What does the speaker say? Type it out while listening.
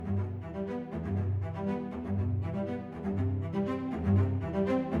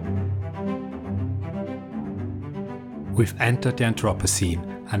We've entered the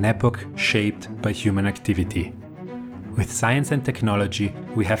Anthropocene, an epoch shaped by human activity. With science and technology,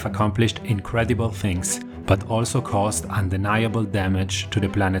 we have accomplished incredible things, but also caused undeniable damage to the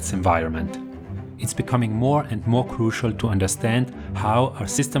planet's environment. It's becoming more and more crucial to understand how our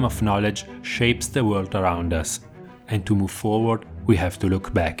system of knowledge shapes the world around us. And to move forward, we have to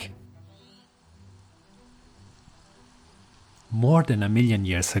look back. More than 1 million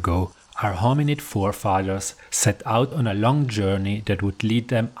years ago, our hominid forefathers set out on a long journey that would lead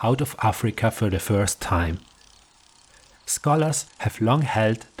them out of Africa for the first time. Scholars have long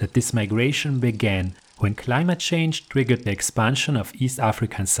held that this migration began when climate change triggered the expansion of East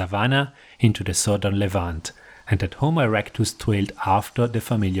African savanna into the southern Levant, and that Homo erectus trailed after the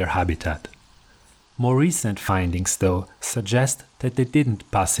familiar habitat. More recent findings, though, suggest that they didn't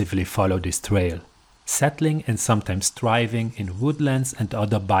passively follow this trail, settling and sometimes thriving in woodlands and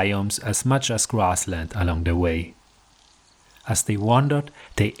other biomes as much as grassland along the way. As they wandered,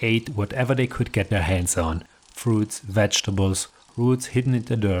 they ate whatever they could get their hands on, fruits, vegetables, roots hidden in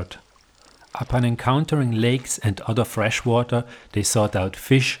the dirt. Upon encountering lakes and other fresh water, they sought out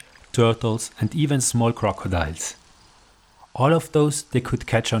fish, turtles, and even small crocodiles. All of those they could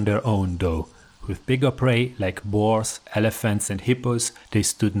catch on their own, though. With bigger prey like boars, elephants, and hippos, they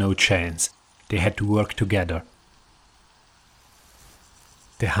stood no chance. They had to work together.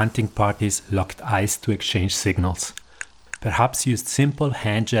 The hunting parties locked eyes to exchange signals, perhaps used simple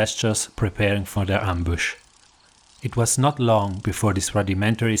hand gestures preparing for their ambush. It was not long before these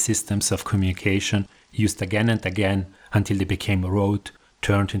rudimentary systems of communication, used again and again until they became rote,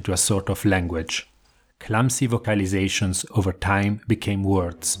 turned into a sort of language. Clumsy vocalizations over time became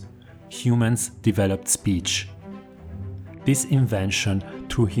words. Humans developed speech. This invention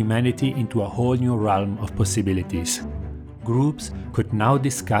threw humanity into a whole new realm of possibilities. Groups could now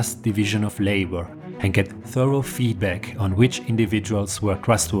discuss division of labor and get thorough feedback on which individuals were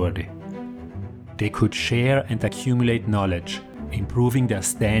trustworthy. They could share and accumulate knowledge, improving their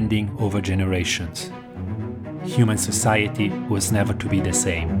standing over generations. Human society was never to be the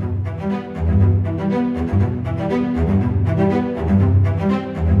same.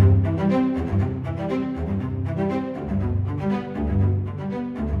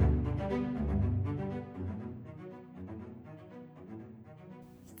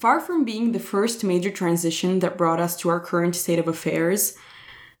 Far from being the first major transition that brought us to our current state of affairs,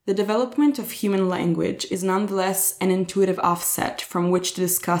 the development of human language is nonetheless an intuitive offset from which to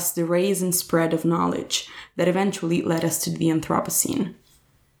discuss the rise and spread of knowledge that eventually led us to the Anthropocene.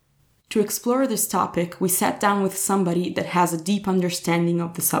 To explore this topic, we sat down with somebody that has a deep understanding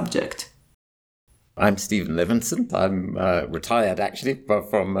of the subject. I'm Stephen Levinson. I'm retired, actually,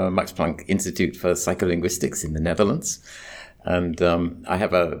 from Max Planck Institute for Psycholinguistics in the Netherlands. And I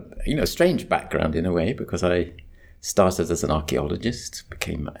have a strange background in a way, because I started as an archaeologist,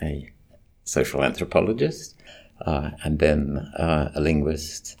 became a social anthropologist, and then a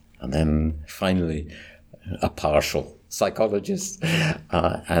linguist, and then finally a partial psychologist.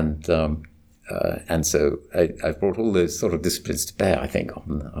 And so I've brought all those sort of disciplines to bear, I think,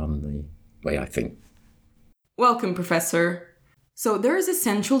 on the way I think. Welcome, Professor. So there is a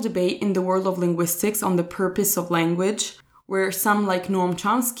central debate in the world of linguistics on the purpose of language, where some like Noam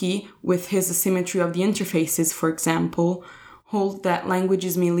Chomsky, with his asymmetry of the interfaces, for example, hold that language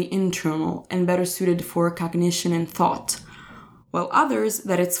is mainly internal and better suited for cognition and thought, while others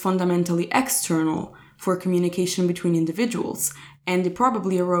that it's fundamentally external for communication between individuals, and it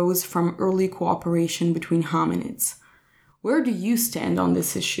probably arose from early cooperation between hominids. Where do you stand on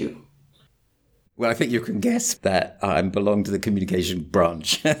this issue? Well, I think you can guess that I belong to the communication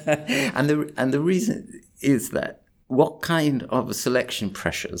branch. and the reason is that what kind of selection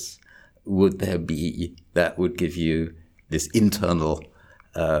pressures would there be that would give you this internal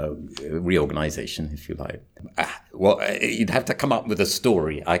reorganization, if you like? Well, you'd have to come up with a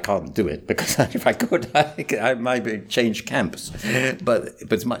story. I can't do it, because if I could, I might change camps. But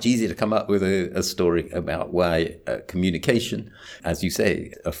it's much easier to come up with a story about why communication, as you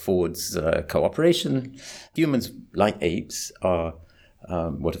say, affords cooperation. Humans, like apes, are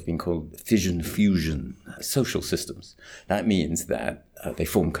what have been called fission-fusion social systems. That means that they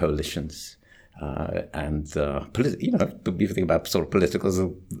form coalitions. People think about sort of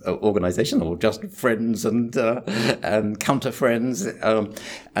political organization, or just friends and counter-friends.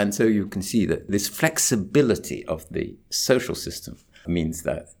 And so you can see that this flexibility of the social system means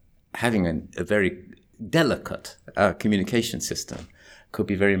that having a very delicate communication system could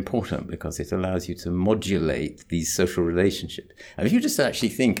be very important, because it allows you to modulate these social relationships. And if you just actually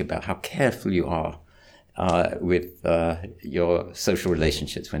think about how careful you are with your social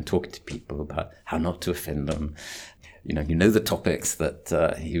relationships when talking to people about how not to offend them, you know the topics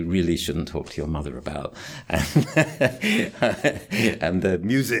that you really shouldn't talk to your mother about, and, and the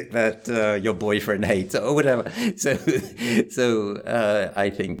music that your boyfriend hates or whatever. So I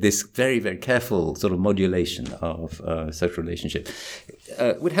think this very, very careful sort of modulation of social relationship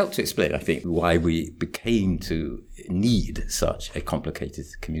would help to explain, I think, why we became to need such a complicated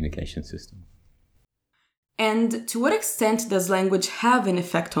communication system. And to what extent does language have an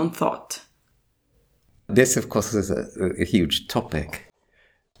effect on thought? This, of course, is a huge topic.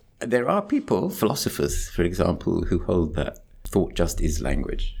 There are people, philosophers, for example, who hold that thought just is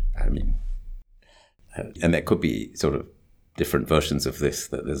language. I mean, and there could be sort of different versions of this,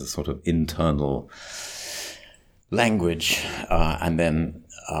 that there's a sort of internal language, and then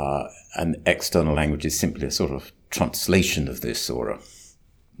an external language is simply a sort of translation of this or a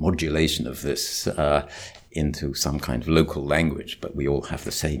modulation of this into some kind of local language, but we all have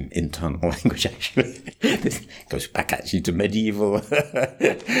the same internal language, actually. This goes back actually to medieval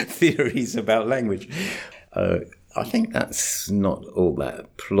theories about language. I think that's not all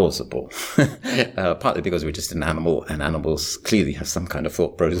that plausible, partly because we're just an animal, and animals clearly have some kind of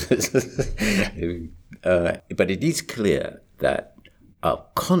thought process. But it is clear that our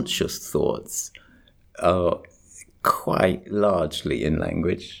conscious thoughts are quite largely in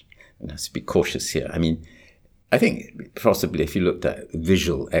language. And I have to be cautious here. I mean, I think possibly if you looked at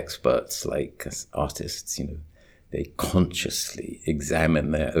visual experts like artists, you know, they consciously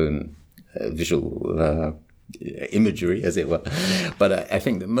examine their own visual imagery, as it were. But I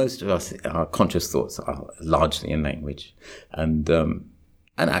think that most of us, our conscious thoughts are largely in language. And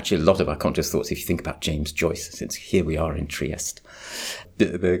actually a lot of our conscious thoughts, if you think about James Joyce, since here we are in Trieste,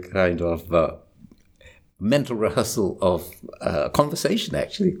 the kind of mental rehearsal of conversation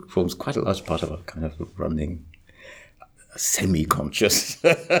actually forms quite a large part of our kind of running semi-conscious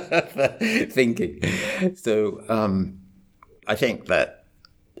thinking. So I think that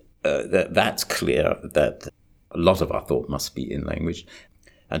that's clear, that a lot of our thought must be in language.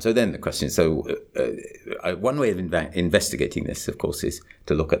 And so then the question is, one way of investigating this, of course, is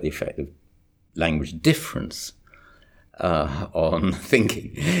to look at the effect of language difference on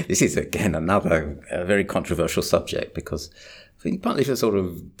thinking. This is, again, another very controversial subject, because I think partly for sort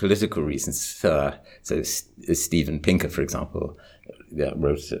of political reasons. So Steven Pinker, for example,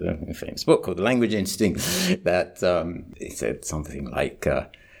 wrote a famous book called The Language Instinct, that he said something like,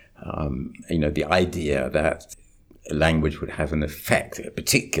 the idea that a language would have an effect, a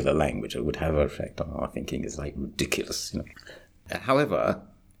particular language would have an effect on our thinking is like ridiculous. However,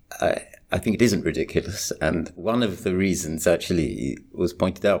 I think it isn't ridiculous, and one of the reasons actually was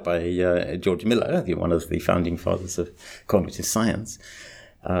pointed out by George Miller, one of the founding fathers of cognitive science,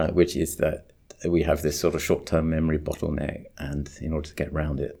 which is that we have this sort of short-term memory bottleneck, and in order to get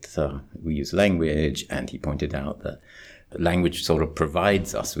around it, we use language, and he pointed out that language sort of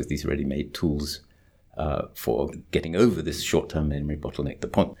provides us with these ready-made tools for getting over this short-term memory bottleneck. The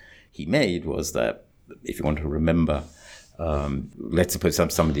point he made was that if you want to remember, let's suppose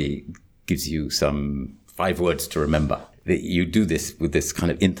somebody gives you some 5 words to remember. You do this with this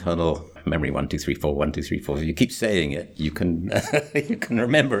kind of internal memory, 1, 2, 3, 4, 1, 2, 3, 4. If you keep saying it, you can you can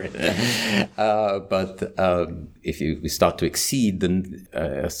remember it. But if you start to exceed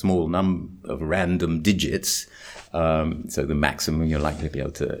a small number of random digits, so the maximum you're likely to be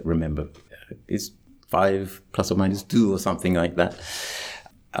able to remember is 5 plus or minus 2 or something like that.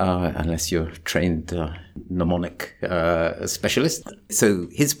 Unless you're a trained mnemonic specialist. So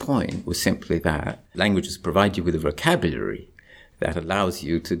his point was simply that languages provide you with a vocabulary that allows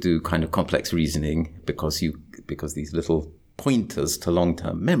you to do kind of complex reasoning, because these little pointers to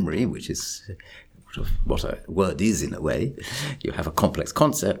long-term memory, which is sort of what a word is in a way, you have a complex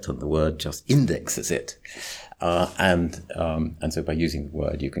concept and the word just indexes it. And so by using the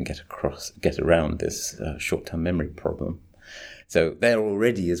word, you can get around this short-term memory problem. So there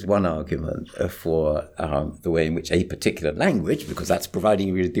already is one argument for the way in which a particular language, because that's providing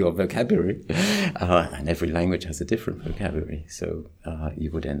you with your vocabulary, and every language has a different vocabulary, so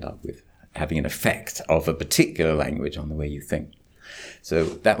you would end up with having an effect of a particular language on the way you think. So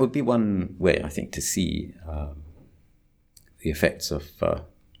that would be one way, I think, to see the effects of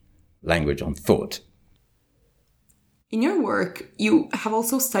language on thought. In your work, you have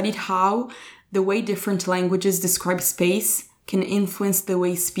also studied how the way different languages describe space can influence the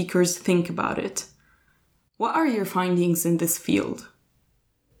way speakers think about it. What are your findings in this field?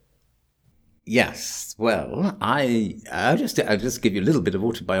 Yes, well, I'll just give you a little bit of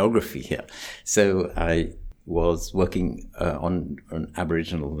autobiography here. So I was working on an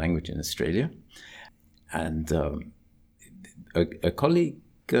Aboriginal language in Australia, and a colleague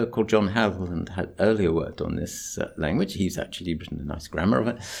called John Haviland had earlier worked on this language. He's actually written a nice grammar of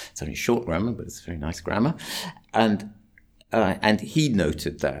it. It's only short grammar, but it's a very nice grammar. And he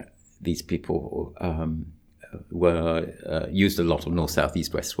noted that these people were used a lot of north, south,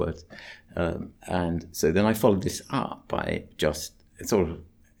 east, west words. And so then I followed this up by just sort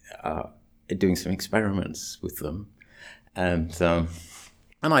of doing some experiments with them. And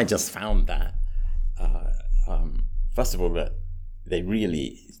I just found that, first of all, that they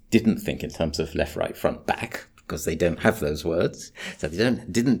really didn't think in terms of left, right, front, back, because they don't have those words. So they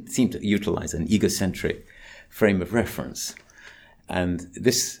didn't seem to utilize an egocentric frame of reference. And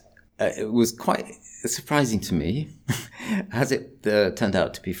this was quite surprising to me, as it turned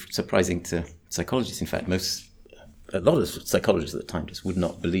out to be surprising to psychologists. In fact, a lot of psychologists at the time just would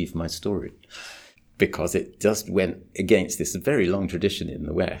not believe my story, because it just went against this very long tradition in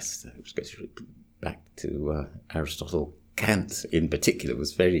the West, which goes back to Aristotle. Kant, in particular,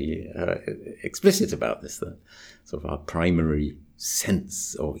 was very explicit about this, that sort of our primary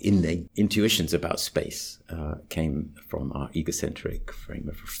sense or innate intuitions about space came from our egocentric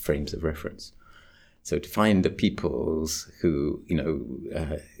frames of reference. So to find the peoples who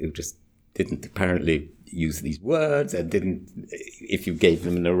just didn't apparently use these words and didn't, if you gave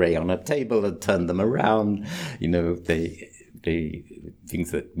them an array on a table and turned them around, the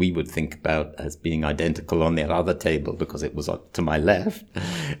things that we would think about as being identical on the other table because it was to my left,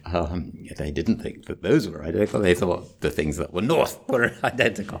 they didn't think that those were identical. They thought the things that were north were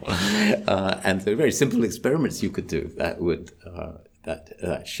identical. And so very simple experiments you could do that would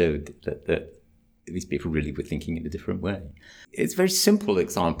that showed that these people really were thinking in a different way. It's a very simple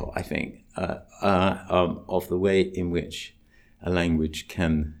example, I think, of the way in which a language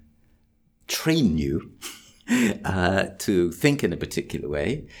can train you to think in a particular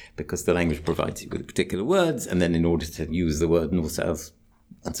way, because the language provides you with particular words, and then in order to use the word north, south,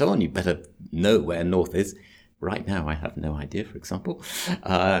 and so on, you better know where north is. Right now, I have no idea, for example.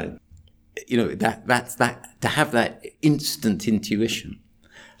 That's to have that instant intuition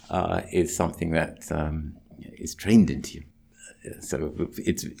is something that is trained into you. So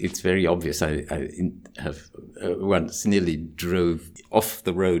it's very obvious. I have once nearly drove off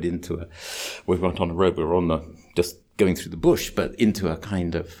the road we went on a road, we were on just going through the bush, but into a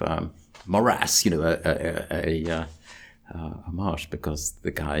kind of morass, a marsh, because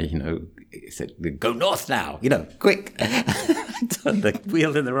the guy, said, "Go north now, quick." I turned the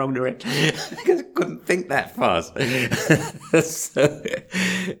wheel in the wrong direction because I couldn't think that fast.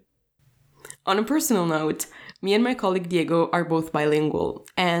 On a personal note, me and my colleague Diego are both bilingual,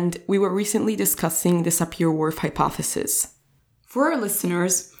 and we were recently discussing the Sapir-Whorf hypothesis. For our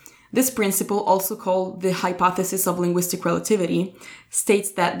listeners, this principle, also called the hypothesis of linguistic relativity,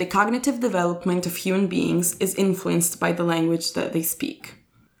 states that the cognitive development of human beings is influenced by the language that they speak.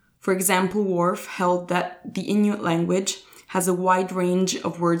 For example, Whorf held that the Inuit language has a wide range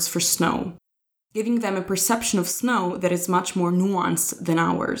of words for snow, giving them a perception of snow that is much more nuanced than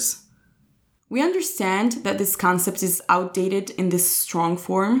ours. We understand that this concept is outdated in this strong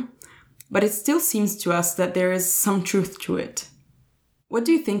form, but it still seems to us that there is some truth to it. What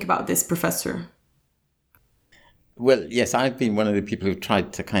do you think about this, Professor? Well, yes, I've been one of the people who've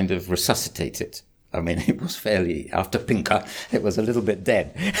tried to kind of resuscitate it. I mean, it was after Pinker, it was a little bit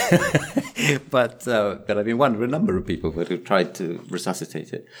dead. but I've been one of a number of people who have tried to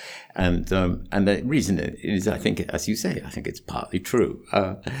resuscitate it. And the reason is, I think, as you say, I think it's partly true.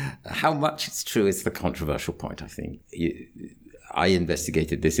 How much it's true is the controversial point, I think. I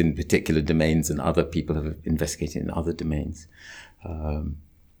investigated this in particular domains, and other people have investigated in other domains.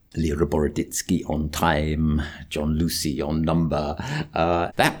 Lera Boroditsky on time, John Lucy on number.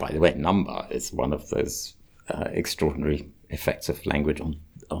 That, by the way, number is one of those extraordinary effects of language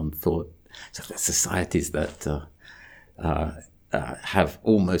on thought. So there's societies that have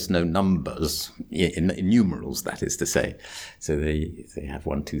almost no numbers in numerals, that is to say. So they have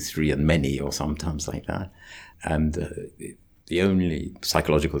 1, 2, 3 and many, or sometimes like that. And the only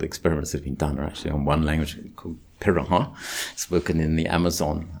psychological experiments that have been done are actually on one language called Piranha, spoken in the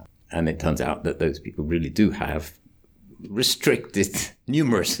Amazon. And it turns out that those people really do have restricted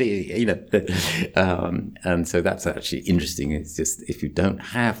numeracy, and so that's actually interesting. It's just, if you don't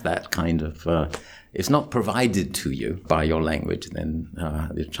have that kind of, it's not provided to you by your language, then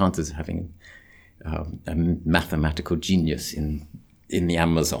the chances of having a mathematical genius in the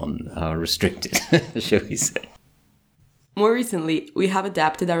Amazon are restricted, shall we say. More recently, we have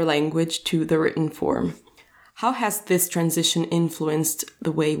adapted our language to the written form. How has this transition influenced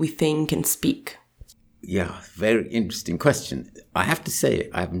the way we think and speak? Yeah, very interesting question. I have to say,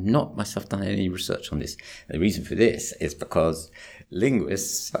 I have not myself done any research on this. The reason for this is because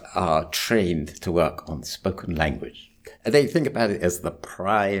linguists are trained to work on spoken language. They think about it as the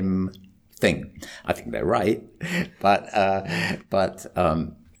prime thing. I think they're right, but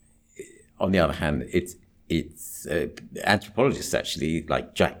on the other hand, it's anthropologists actually,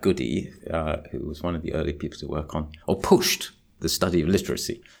 like Jack Goody, who was one of the early people to work on or pushed the study of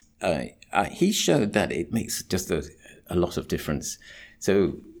literacy. He showed that it makes just a lot of difference.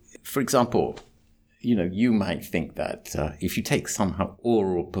 So, for example, you might think that if you take somehow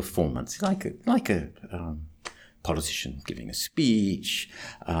oral performance, like a politician giving a speech,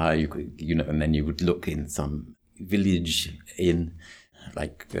 you could, and then you would look in some village in,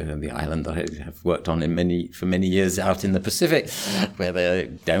 like the island I have worked on for many years out in the Pacific, where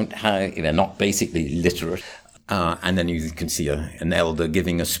they're not basically literate. And then you can see an elder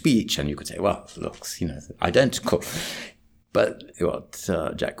giving a speech, and you could say, well, it looks, identical. But what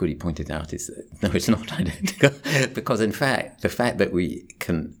Jack Goody pointed out is that, no, it's not identical, because in fact, the fact that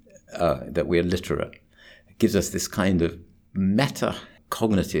that we're literate gives us this kind of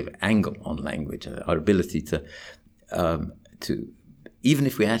meta-cognitive angle on language, our ability to even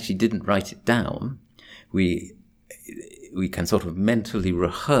if we actually didn't write it down, we can sort of mentally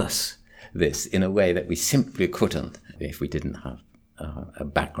rehearse this in a way that we simply couldn't if we didn't have a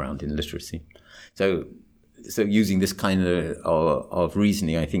background in literacy. So using this kind of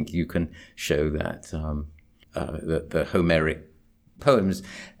reasoning, I think you can show that the Homeric poems,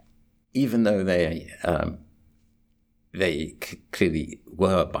 even though they clearly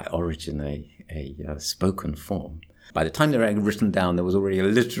were by origin a spoken form, by the time they were written down, there was already a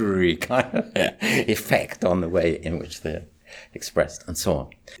literary kind of effect on the way in which they're expressed and so on.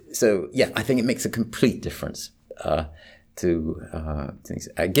 So, yeah, I think it makes a complete difference to things.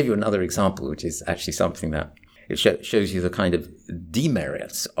 I'll give you another example, which is actually something that it shows you the kind of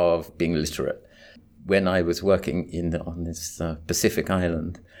demerits of being literate. When I was working on this Pacific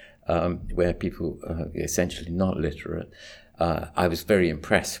island, where people are essentially not literate, I was very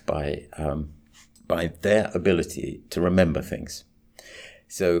impressed by their ability to remember things.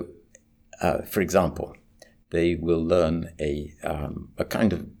 So, for example, they will learn a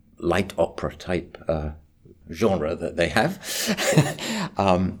kind of light opera type genre that they have,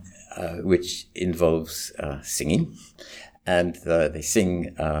 which involves singing, and they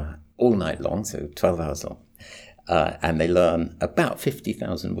sing all night long, so 12 hours long, and they learn about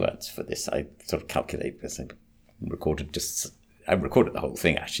 50,000 words for this. I sort of calculate this. I recorded the whole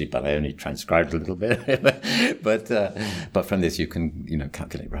thing actually, but I only transcribed a little bit. but from this you can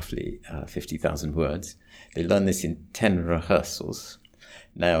calculate roughly 50,000 words. They learn this in 10 rehearsals.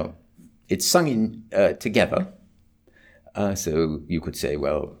 Now it's sung in together, so you could say,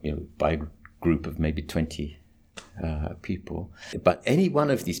 well, by a group of maybe 20 people. But any one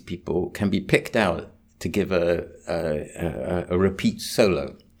of these people can be picked out to give a repeat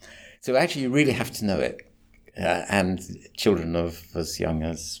solo. So actually, you really have to know it. And children of as young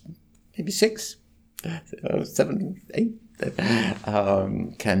as maybe 6, 7, 8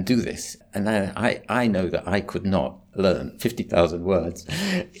 can do this. And I know that I could not learn 50,000 words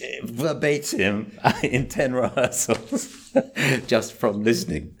verbatim in 10 rehearsals just from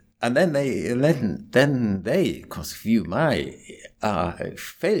listening. And then they, of course, view my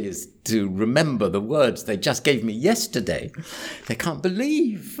failures to remember the words they just gave me yesterday. They can't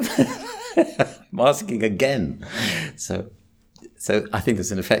believe I'm asking again. So I think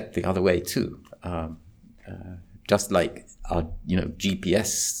there's an effect the other way too. Just like our,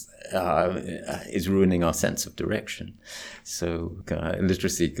 GPS is ruining our sense of direction. So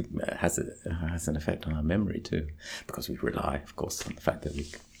literacy has an effect on our memory too, because we rely, of course, on the fact that we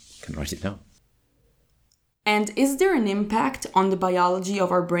can write it down. And is there an impact on the biology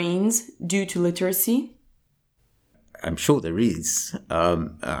of our brains due to literacy? I'm sure there is.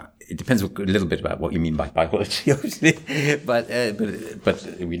 It depends a little bit about what you mean by biology, obviously. But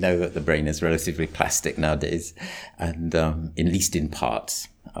we know that the brain is relatively plastic nowadays, and at least in parts.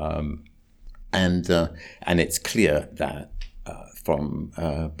 And it's clear that from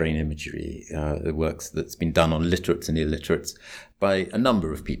brain imagery, the works that's been done on literates and illiterates by a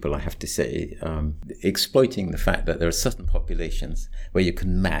number of people, I have to say, exploiting the fact that there are certain populations where you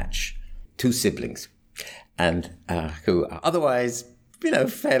can match two siblings and who are otherwise,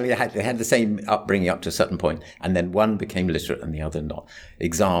 fairly had the same upbringing up to a certain point, and then one became literate and the other not.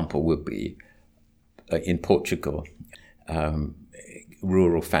 Example would be in Portugal,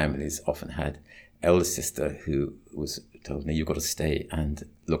 rural families often had elder sister who was told, "No, you've got to stay and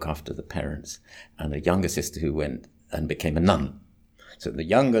look after the parents," and a younger sister who went and became a nun. So the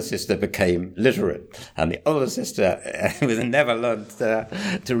younger sister became literate, and the older sister never learned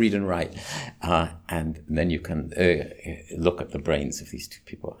to read and write. And then you can look at the brains of these two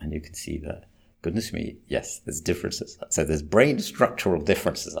people, and you can see that, goodness me, yes, there's differences. So there's brain structural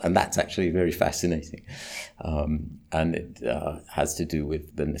differences, and that's actually very fascinating. And it has to do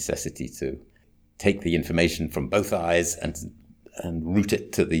with the necessity to take the information from both eyes and route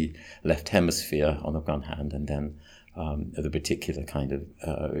it to the left hemisphere on the one hand, and then the particular kind of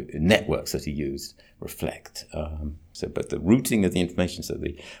networks that are used reflect. But the routing of the information, so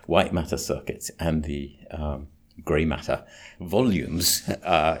the white matter circuits and the grey matter volumes that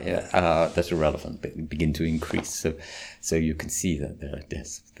are relevant begin to increase. So you can see that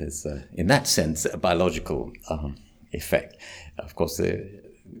there's in that sense, a biological effect. Of course,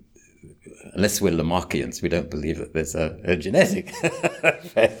 unless we're Lamarckians, we don't believe that there's a genetic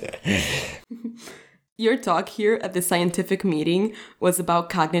effect. Your talk here at the scientific meeting was about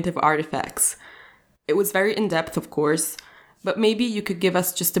cognitive artifacts. It was very in-depth, of course, but maybe you could give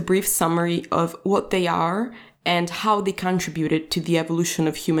us just a brief summary of what they are and how they contributed to the evolution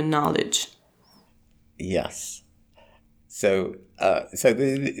of human knowledge. Yes. So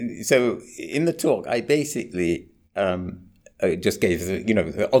in the talk, I basically just gave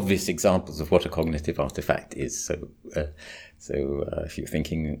the obvious examples of what a cognitive artifact is. So if you're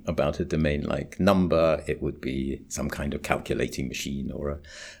thinking about a domain like number, it would be some kind of calculating machine or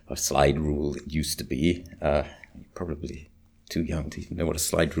a slide rule. It used to be probably too young to even know what a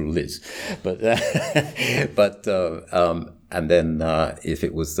slide rule is, but and then if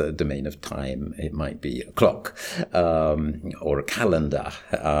it was the domain of time, it might be a clock or a calendar,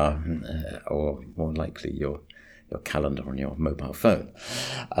 or more likely your calendar on your mobile phone.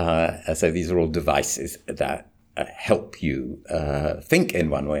 So these are all devices that help you think in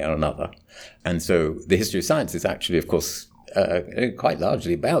one way or another. And so the history of science is actually, of course, quite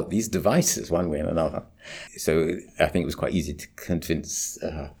largely about these devices, one way or another. So I think it was quite easy to convince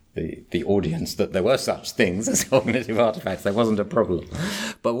the audience that there were such things as cognitive artifacts. There wasn't a problem.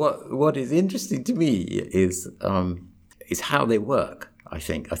 But what is interesting to me is how they work. I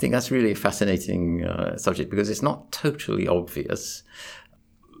think that's really a fascinating subject, because it's not totally obvious.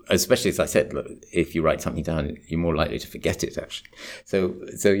 Especially, as I said, if you write something down, you're more likely to forget it, actually. So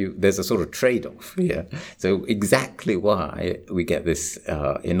there's a sort of trade-off here. So exactly why we get this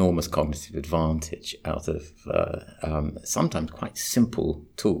enormous cognitive advantage out of sometimes quite simple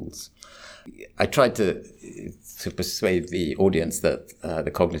tools. I tried to persuade the audience that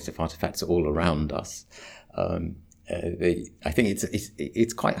the cognitive artifacts are all around us. I think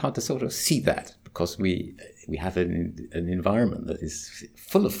it's quite hard to sort of see that, because we have an environment that is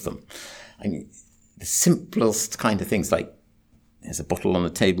full of them. I mean, the simplest kind of things, like there's a bottle on the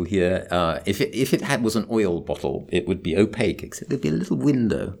table here. If it was an oil bottle, it would be opaque, except there'd be a little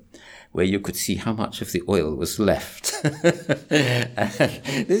window where you could see how much of the oil was left.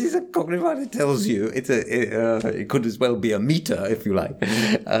 This is a cognitive art. It tells you it could as well be a meter, if you like,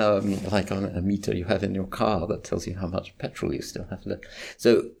 like on a meter you have in your car that tells you how much petrol you still have left.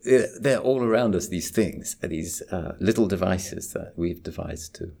 So they're all around us. These things, these little devices that we've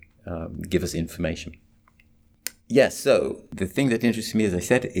devised to give us information. Yes. So the thing that interests me, as I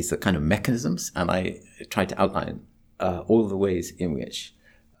said, is the kind of mechanisms, and I tried to outline all the ways in which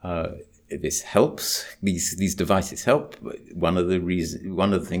this helps. These devices help. One of the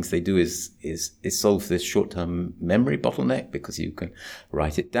things they do is solve this short-term memory bottleneck, because you can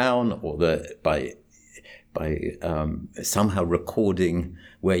write it down, or by somehow recording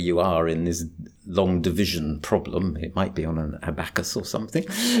where you are in this long division problem. It might be on an abacus or something.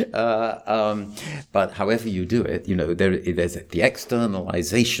 But however you do it, there's the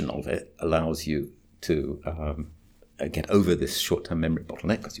externalization of it allows you to get over this short-term memory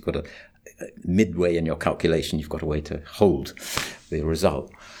bottleneck, because you've got a midway in your calculation, you've got a way to hold the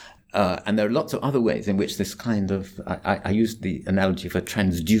result. And there are lots of other ways in which this kind of, I used the analogy of a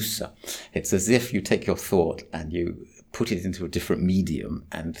transducer. It's as if you take your thought and you put it into a different medium,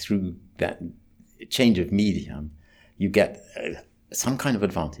 and through that change of medium, you get some kind of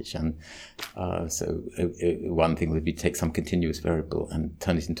advantage. And so one thing would be take some continuous variable and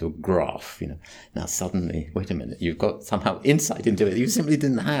turn it into a graph. Now suddenly, wait a minute, you've got somehow insight into it you simply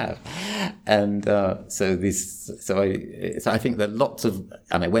didn't have. And so I think there are lots of,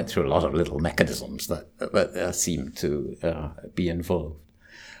 and I went through a lot of little mechanisms that seem to be involved.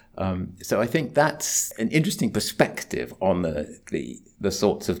 So I think that's an interesting perspective on the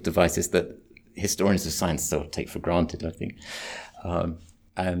sorts of devices that historians of science sort of take for granted, I think.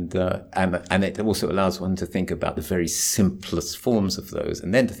 And it also allows one to think about the very simplest forms of those,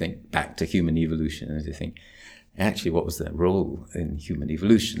 and then to think back to human evolution and to think, actually what was their role in human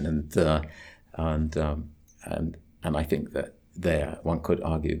evolution. And I think that there one could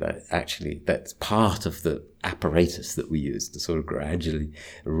argue that actually that's part of the apparatus that we use to sort of gradually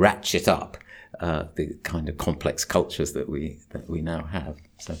ratchet up the kind of complex cultures that we now have.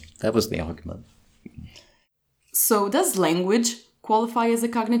 So that was the argument. So does language qualify as a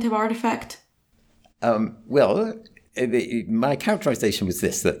cognitive artifact? Well, my characterization was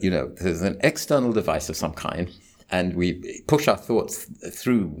this, that, there's an external device of some kind, and we push our thoughts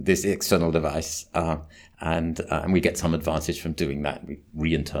through this external device, and we get some advantage from doing that. We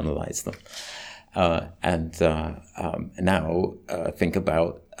re-internalize them. Now think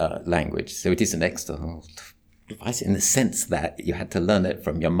about language. So it is an external device in the sense that you had to learn it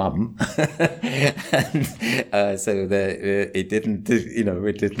from your mum. And so it didn't,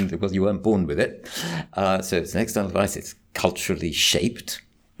 you weren't born with it. So it's an external device. It's culturally shaped,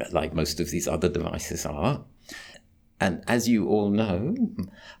 like most of these other devices are. And as you all know,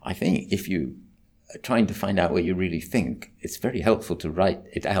 I think if you are trying to find out what you really think, it's very helpful to write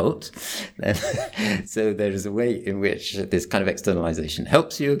it out. So there is a way in which this kind of externalization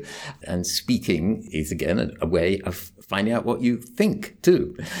helps you. And speaking is, again, a way of finding out what you think,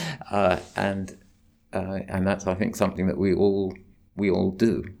 too. And that's, I think, something that we all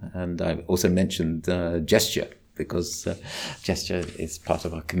do. And I also mentioned gesture, because gesture is part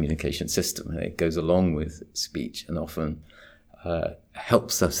of our communication system. It goes along with speech and often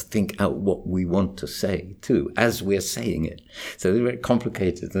helps us think out what we want to say, too, as we're saying it. So they're very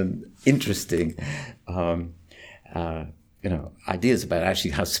complicated and interesting, ideas about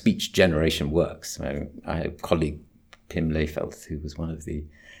actually how speech generation works. I had a colleague, Pim Leyfeld, who was one of the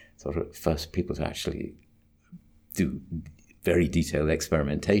sort of first people to actually do very detailed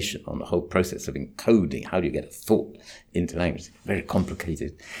experimentation on the whole process of encoding. How do you get a thought into language? Very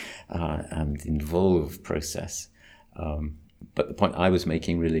complicated and involved process. But the point I was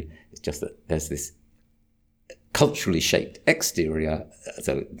making really is just that there's this culturally shaped exterior,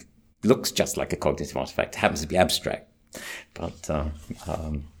 so it looks just like a cognitive artifact, happens to be abstract, but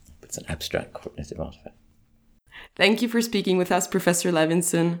it's an abstract cognitive artifact. Thank you for speaking with us, Professor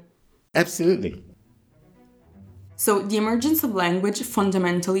Levinson. Absolutely. So the emergence of language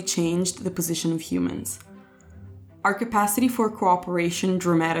fundamentally changed the position of humans. Our capacity for cooperation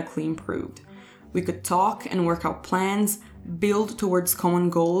dramatically improved. We could talk and work out plans, build towards common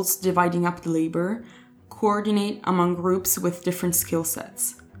goals, dividing up the labor, coordinate among groups with different skill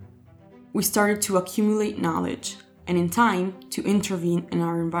sets. We started to accumulate knowledge, and in time, to intervene in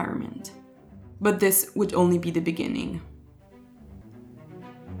our environment. But this would only be the beginning.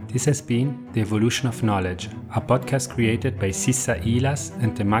 This has been The Evolution of Knowledge, a podcast created by Sissa Ilas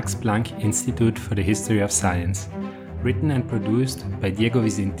and the Max Planck Institute for the History of Science. Written and produced by Diego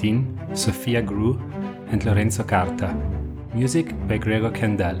Visintin, Sophia Gru, and Lorenzo Carta. Music by Gregor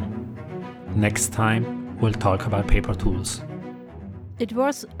Kendall. Next time, we'll talk about paper tools. It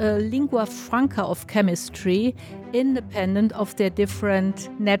was a lingua franca of chemistry, independent of their different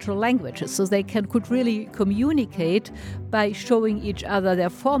natural languages. So they could really communicate by showing each other their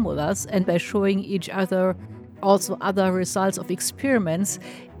formulas and by showing each other also other results of experiments,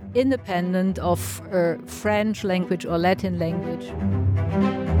 independent of French language or Latin language.